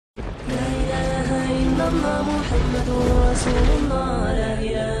الله محمد رسول الله لا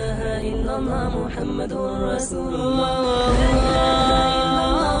إله إلا الله محمد رسول الله لا إله إلا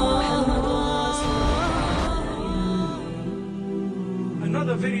الله محمد رسول الله.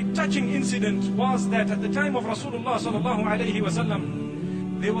 Another very touching incident was that at the time of Rasulullah sallallahu alayhi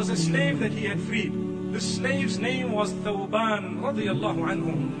wasallam, there was a slave that he had freed. The slave's name was Thawban radiyallahu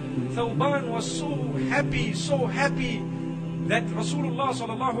anhu. Thawban was so happy that Rasulullah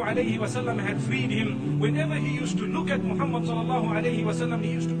sallallahu alayhi wasallam had freed him. Whenever he used to look at Muhammad sallallahu alayhi wasallam,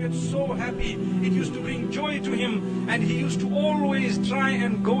 he used to get so happy. It used to bring joy to him, and he used to always try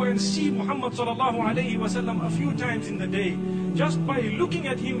and go and see Muhammad sallallahu alayhi wasallam a few times in the day. Just by looking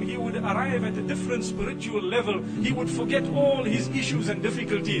at him, he would arrive at a different spiritual level. He would forget all his issues and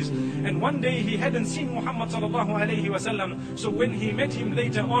difficulties. And one day he hadn't seen Muhammad sallallahu alayhi wasallam. So when he met him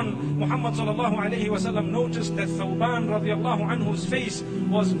later on, Muhammad sallallahu alayhi wasallam noticed that Thawban radiallahu anhu's face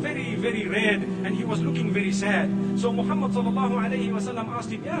was very, very red, and he was looking very sad. So Muhammad sallallahu alayhi wasallam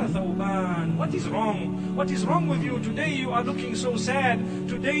asked him, Ya Thawban, what is wrong? What is wrong with you? Today you are looking so sad.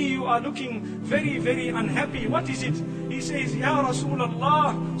 Today you are looking very, very unhappy. What is it? He says, Ya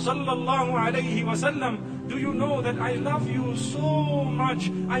Rasulullah sallallahu alayhi wasallam, do you know that I love you so much?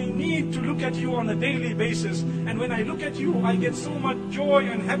 I need to look at you on a daily basis. And when I look at you, I get so much joy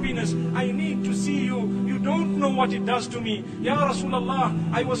and happiness. I need to see you. You don't know what it does to me. Ya Rasulullah,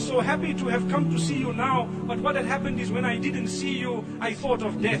 I was so happy to have come to see you now. But what had happened is when I didn't see you, I thought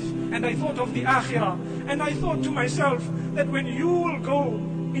of death. And I thought of the akhirah. And I thought to myself that when you will go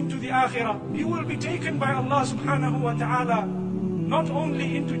into the akhirah, you will be taken by Allah subhanahu wa ta'ala, not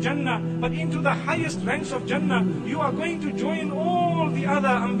only into Jannah, but into the highest ranks of Jannah. You are going to join all the other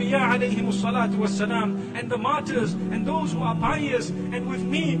Anbiya alayhimus salatu wassalam, and the martyrs, and those who are pious. And with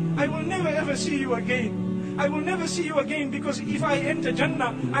me, I will never ever see you again. I will never see you again, because if I enter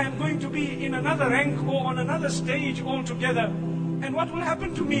Jannah, I am going to be in another rank or on another stage altogether. And what will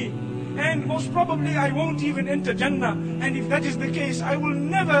happen to me? And most probably I won't even enter Jannah. And if that is the case, I will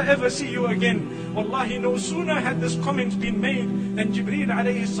never ever see you again. Wallahi, no sooner had this comment been made than Jibreel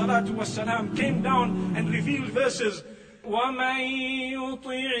alayhi salatu wassalam came down and revealed verses. وَمَنْ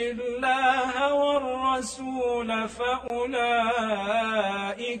يُطِعِ اللَّهَ وَالرَّسُولَ فَأُولَئِكَ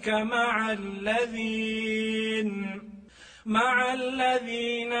مع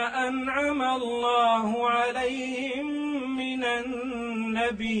الذين أنعم الله عليهم من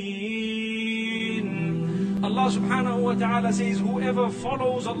النبيين. Allah subhanahu wa ta'ala says, whoever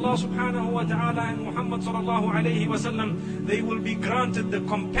follows Allah subhanahu wa ta'ala and Muhammad sallallahu alayhi wa sallam, they will be granted the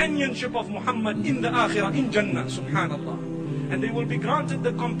companionship of Muhammad in the akhirah, in Jannah, subhanallah. And they will be granted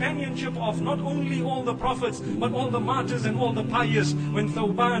the companionship of not only all the prophets, but all the martyrs and all the pious. When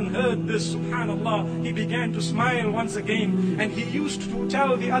Thawban heard this, subhanallah, he began to smile once again. And he used to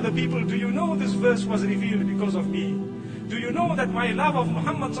tell the other people, do you know this verse was revealed because of me? Do you know that my love of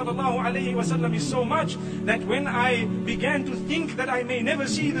Muhammad sallallahu alayhi wa sallam is so much that when I began to think that I may never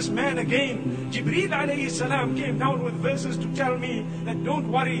see this man again, Jibreel alayhi salam came down with verses to tell me that don't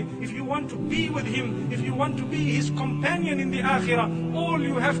worry, if you want to be with him, if you want to be his companion in the akhirah, all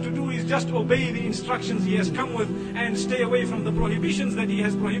you have to do is just obey the instructions he has come with and stay away from the prohibitions that he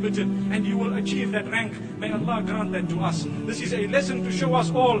has prohibited, and you will achieve that rank. May Allah grant that to us. This is a lesson to show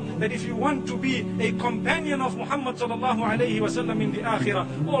us all that if you want to be a companion of Muhammad sallallahu alayhi wa sallam in the akhirah,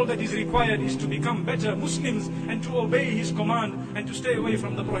 all that is required is to become better Muslims and to obey his command and to stay away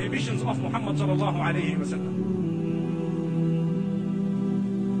from the prohibitions of Muhammad sallallahu alayhi wa sallam.